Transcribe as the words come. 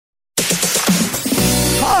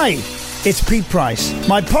Hi, it's Pete Price.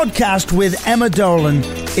 My podcast with Emma Dolan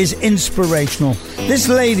is inspirational. This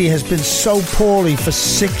lady has been so poorly for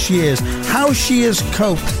 6 years. How she has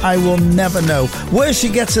coped, I will never know. Where she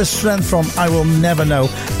gets her strength from, I will never know.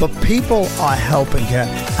 But people are helping her,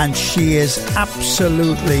 and she is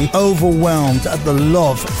absolutely overwhelmed at the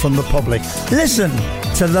love from the public. Listen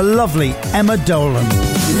to the lovely Emma Dolan.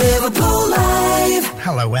 Liverpool Live.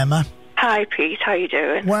 Hello, Emma. Hi, Pete. How you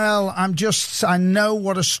doing? Well, I know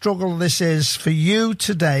what a struggle this is for you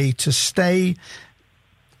today to stay,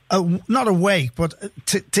 not awake, but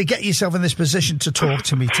to get yourself in this position to talk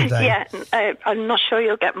to me today. Yeah, I'm not sure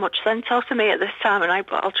you'll get much sense out of me at this time, and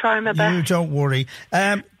I'll try my best. You don't worry.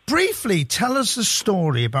 Briefly, tell us the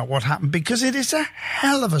story about what happened, because it is a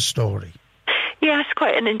hell of a story. Yeah, it's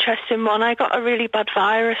quite an interesting one. I got a really bad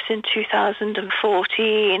virus in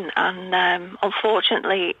 2014, and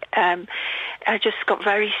unfortunately, I just got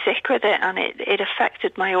very sick with it, and it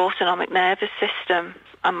affected my autonomic nervous system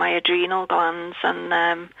and my adrenal glands, and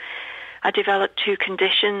I developed two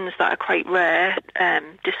conditions that are quite rare,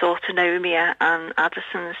 dysautonomia and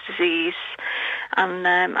Addison's disease,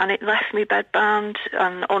 and it left me bedbound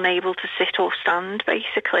and unable to sit or stand,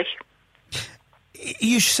 basically.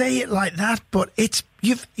 You say it like that, but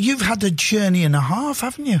you've had a journey and a half,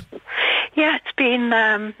 haven't you? Yeah,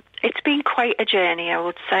 it's been quite a journey, I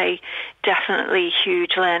would say. Definitely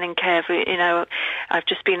huge learning curve. You know, I've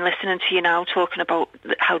just been listening to you now talking about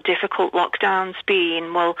how difficult lockdown's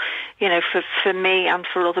been. Well, you know, for me and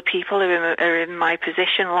for other people who are in my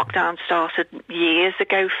position, lockdown started years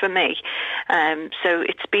ago for me. So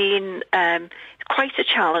it's been quite a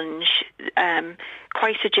challenge,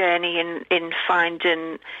 quite a journey in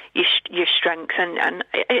finding your strength, and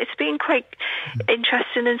it's been quite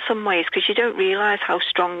interesting in some ways, because you don't realise how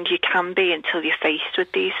strong you can be until you're faced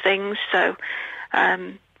with these things. So,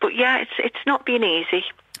 but yeah, it's not been easy.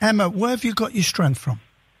 Emma, where have you got your strength from?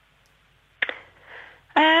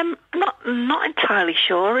 Not entirely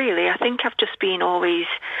sure, really. I think I've just been always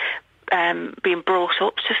being brought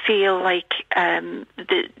up to feel like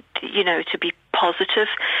to be positive,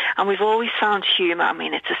 and we've always found humour. I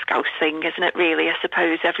mean, it's a Scouse thing, isn't it, really? I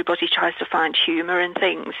suppose everybody tries to find humour in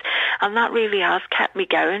things, and that really has kept me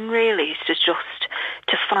going, really,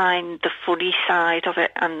 to find the funny side of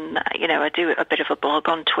it. And I do a bit of a blog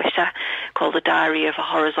on Twitter called The Diary of a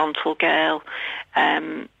Horizontal Girl,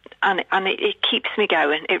 and it keeps me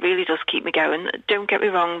going. It really does keep me going. Don't get me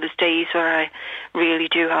wrong, there's days where I really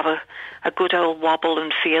do have a good old wobble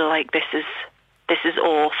and feel like this is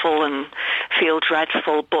awful and feel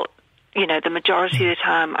dreadful, but the majority of the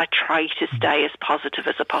time I try to stay as positive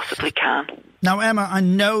as I possibly can. Now, Emma, I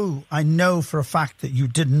know for a fact that you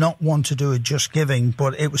did not want to do a Just Giving,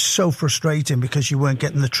 but it was so frustrating because you weren't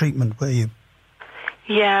getting the treatment, were you?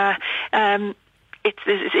 Yeah,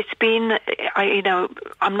 it's been,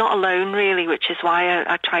 I'm not alone, really, which is why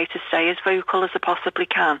I try to stay as vocal as I possibly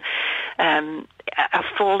can. I've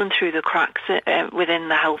fallen through the cracks within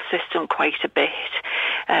the health system quite a bit.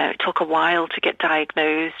 It took a while to get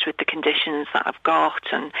diagnosed with the conditions that I've got,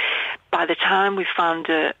 and by the time we found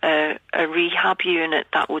a rehab unit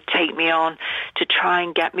that would take me on to try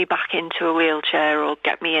and get me back into a wheelchair or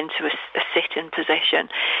get me into a sit-in position,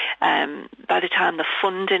 by the time the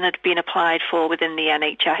funding had been applied for within the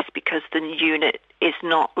NHS, because the unit is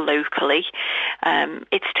not locally,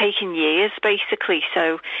 it's taken years, basically.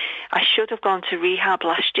 So I should have gone to rehab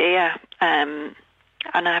last year, and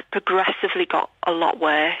I've progressively got a lot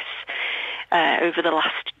worse over the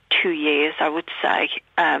last 2 years, I would say.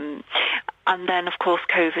 And then, of course,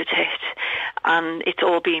 COVID hit, and it's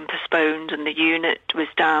all been postponed, and the unit was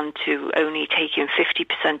down to only taking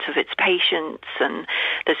 50% of its patients, and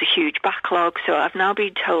there's a huge backlog. So I've now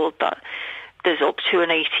been told that there's up to an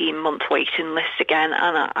 18-month waiting list again,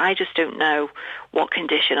 and I just don't know what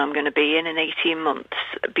condition I'm going to be in 18 months,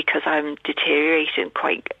 because I'm deteriorating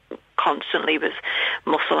quite constantly with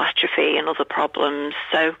muscle atrophy and other problems.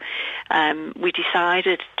 So we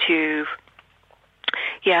decided to,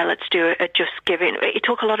 let's do a Just Giving. It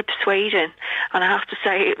took a lot of persuading, and I have to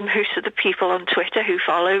say most of the people on Twitter who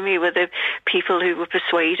follow me were the people who were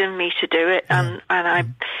persuading me to do it, and I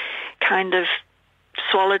kind of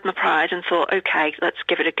swallowed my pride and thought, okay, let's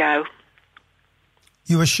give it a go.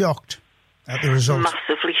 You were shocked at the result?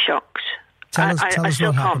 Massively shocked. Tell us I still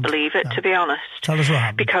what can't happened. believe it, to be honest. Tell us what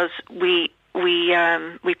happened. Because we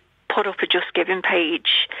put up a Just Giving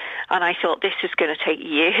page, and I thought, this is going to take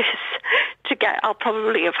years to get. I'll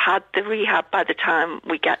probably have had the rehab by the time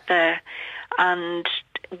we get there. And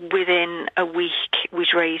within a week,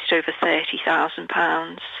 we'd raised over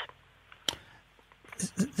 £30,000.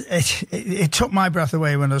 it took my breath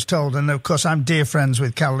away when I was told, and of course I'm dear friends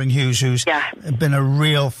with Carolyn Hughes, who's been a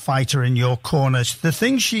real fighter in your corner. The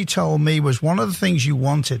thing she told me was one of the things you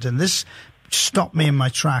wanted, and this stopped me in my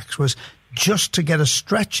tracks, was just to get a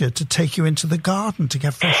stretcher to take you into the garden to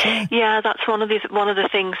get fresh air. Yeah, that's one of the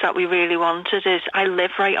things that we really wanted. Is I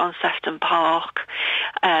live right on Sefton Park,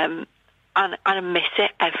 and I miss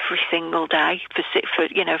it every single day.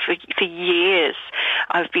 For years,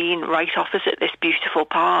 I've been right opposite this beautiful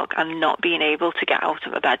park and not being able to get out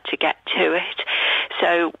of a bed to get to it.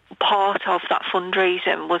 So part of that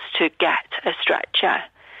fundraising was to get a stretcher,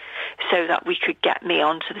 so that we could get me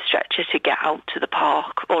onto the stretcher to get out to the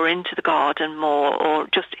park or into the garden more, or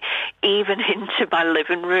just even into my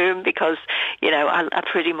living room, because, I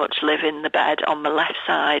pretty much live in the bed on my left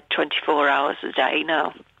side 24 hours a day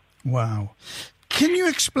now. Wow. Can you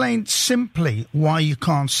explain simply why you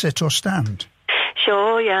can't sit or stand?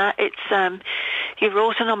 Sure, yeah. It's your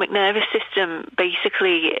autonomic nervous system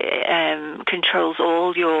basically controls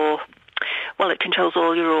all your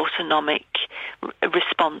autonomic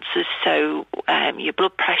responses. So your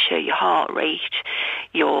blood pressure, your heart rate,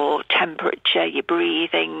 your temperature, your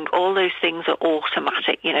breathing, all those things are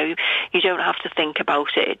automatic. You don't have to think about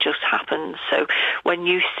it. It just happens. So when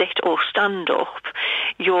you sit or stand up,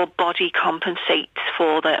 your body compensates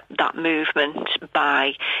for that movement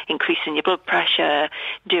by increasing your blood pressure,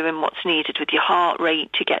 doing what's needed with your heart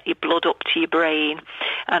rate to get your blood up to your brain.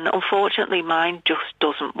 And unfortunately, mine just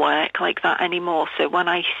doesn't work like that anymore. So when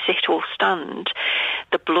I sit or stand,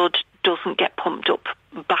 the blood doesn't get pumped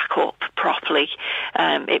back up properly.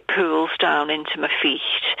 It pools down into my feet.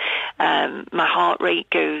 My heart rate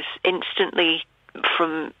goes instantly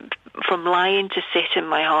from lying to sitting.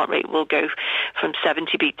 My heart rate will go from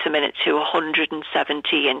 70 beats a minute to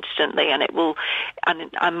 170 instantly, and it will,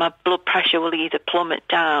 and my blood pressure will either plummet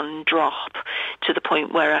down, drop to the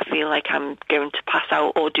point where I feel like I'm going to pass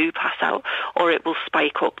out or do pass out, or it will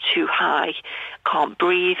spike up too high, can't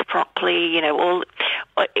breathe properly.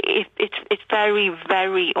 It's very,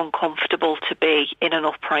 very uncomfortable to be in an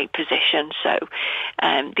upright position. So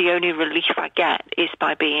the only relief I get is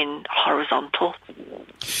by being horizontal.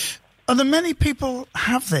 Are there many people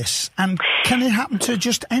have this, and can it happen to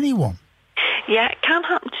just anyone? Yeah, it can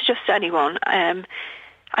happen to just anyone. I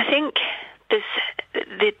think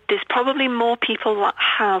there's probably more people that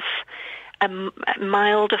have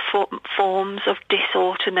milder forms of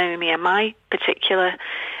dysautonomia. My particular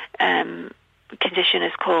condition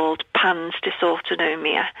is called PANS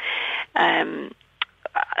dysautonomia.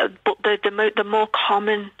 But the more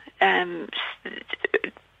common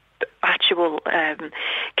actual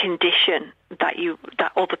condition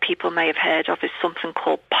that other people may have heard of is something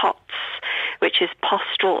called POTS, which is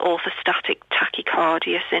postural orthostatic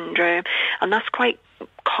tachycardia syndrome, and that's quite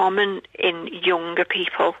common in younger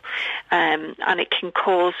people, and it can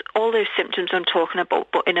cause all those symptoms I'm talking about,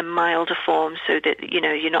 but in a milder form, so that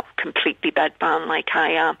you're not completely bedbound like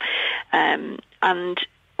I am, and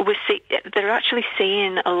they're actually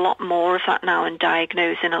seeing a lot more of that now and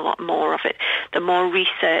diagnosing a lot more of it. The more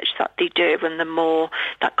research that they do, and the more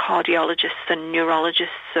that cardiologists and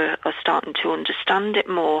neurologists are starting to understand it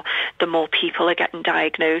more, the more people are getting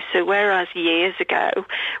diagnosed. So whereas years ago,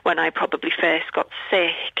 when I probably first got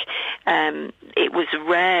sick, it was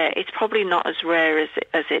rare. It's probably not as rare as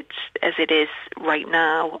it is right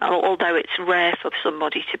now, although it's rare for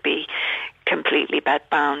somebody to be completely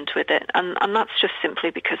bedbound with it, and that's just simply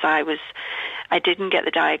because I didn't get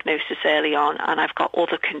the diagnosis early on, and I've got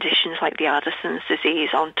other conditions like the Addison's disease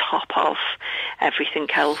on top of everything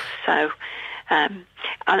else. So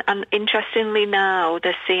and interestingly now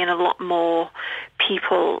they're seeing a lot more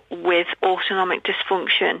people with autonomic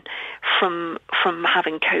dysfunction from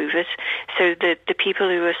having COVID. So the people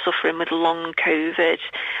who are suffering with long COVID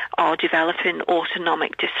are developing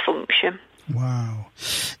autonomic dysfunction. Wow.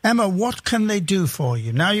 Emma, what can they do for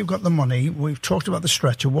you? Now you've got the money, we've talked about the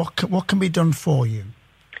stretcher, what can be done for you?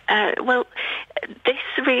 Well, this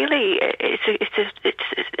really, it's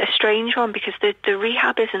a strange one, because the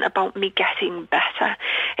rehab isn't about me getting better.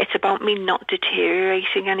 It's about me not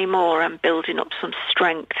deteriorating anymore and building up some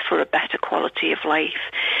strength for a better quality of life.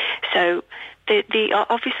 So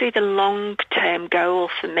obviously the long-term goal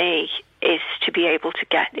for me is to be able to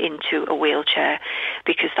get into a wheelchair,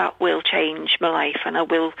 because that will change my life and I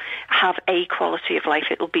will have a quality of life.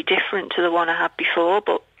 It'll be different to the one I had before,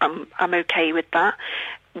 but I'm okay with that.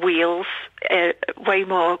 Wheels, way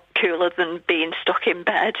more cooler than being stuck in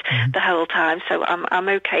bed the whole time. So I'm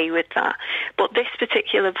okay with that. But this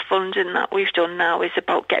particular funding that we've done now is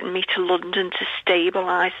about getting me to London to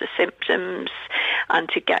stabilise the symptoms and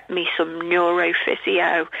to get me some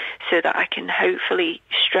neurophysio so that I can hopefully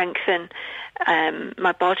strengthen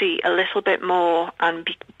my body a little bit more and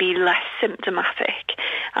be less symptomatic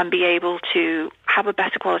and be able to have a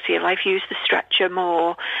better quality of life, use the stretcher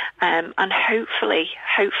more, and hopefully,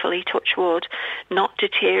 touch wood, not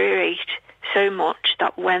deteriorate so much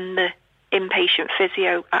that when the inpatient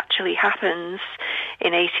physio actually happens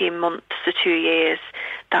in 18 months to 2 years,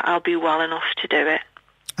 that I'll be well enough to do it.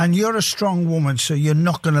 And you're a strong woman, so you're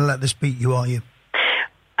not going to let this beat you, are you?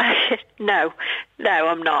 No,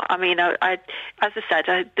 I'm not. I mean, as I said,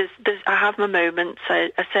 I have my moments.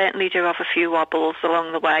 I certainly do have a few wobbles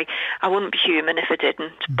along the way. I wouldn't be human if I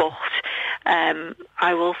didn't, but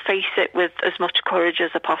I will face it with as much courage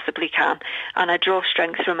as I possibly can, and I draw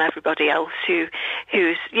strength from everybody else who's,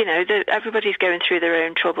 you know, everybody's going through their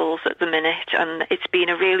own troubles at the minute, and it's been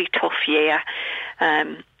a really tough year.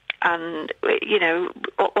 And, you know,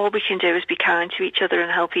 all we can do is be kind to each other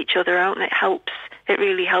and help each other out, and it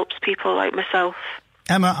really helps people like myself.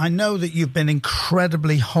 Emma, I know that you've been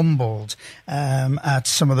incredibly humbled at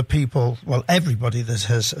some of the people, well, everybody that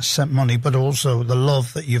has sent money, but also the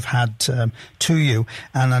love that you've had to you.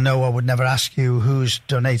 And I know I would never ask you who's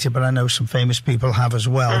donated, but I know some famous people have as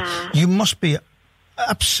well. You must be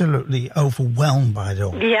absolutely overwhelmed by it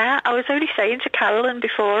all. Yeah, I was only saying to Carolyn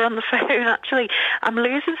before on the phone, actually, I'm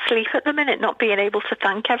losing sleep at the minute not being able to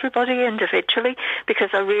thank everybody individually, because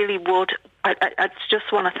I really would. I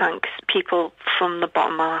just want to thank people from the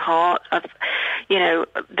bottom of my heart. You know,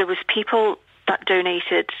 there was people that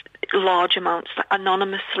donated large amounts,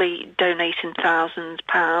 anonymously donating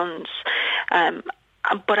 £1,000s,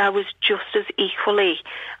 but I was just as equally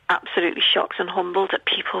absolutely shocked and humbled at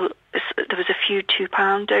people. There was a few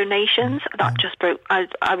 £2 donations that just broke.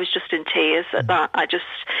 I was just in tears at that. I just,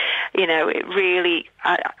 you know, it really.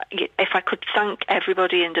 If I could thank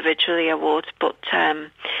everybody individually, I would. But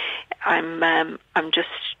I'm just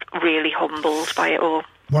really humbled by it all.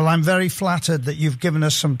 Well, I'm very flattered that you've given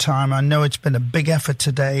us some time. I know it's been a big effort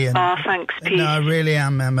today. And thanks, Pete. No, I really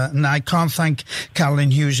am, Emma. And I can't thank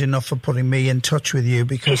Carolyn Hughes enough for putting me in touch with you,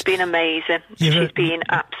 because she's been amazing. She's been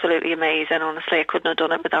absolutely amazing. Honestly, I couldn't have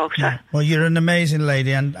done it without her. Well, you're an amazing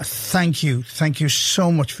lady, and thank you so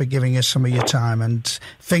much for giving us some of your time. And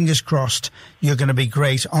fingers crossed, you're going to be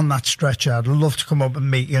great on that stretcher. I'd love to come up and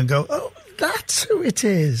meet you and go, oh, that's who it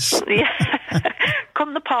is. Yeah.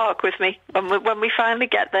 Come the park with me. When we finally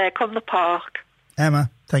get there, come the park. Emma,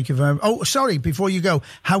 thank you very much. Oh, sorry, before you go,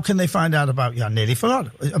 how can they find out about you? I nearly forgot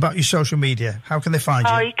about your social media. How can they find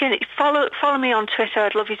you? Oh, you can follow me on Twitter.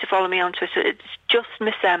 I'd love you to follow me on Twitter. It's just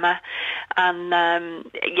Miss Emma. And,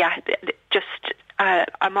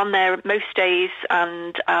 I'm on there most days,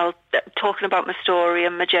 and I'll talking about my story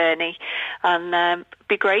and my journey, and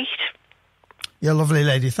be great. You're a lovely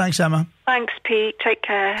lady. Thanks, Emma. Thanks, Pete. Take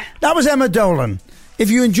care. That was Emma Dolan. If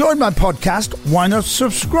you enjoyed my podcast, why not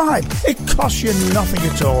subscribe? It costs you nothing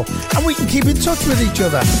at all, and we can keep in touch with each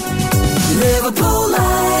other. Liverpool.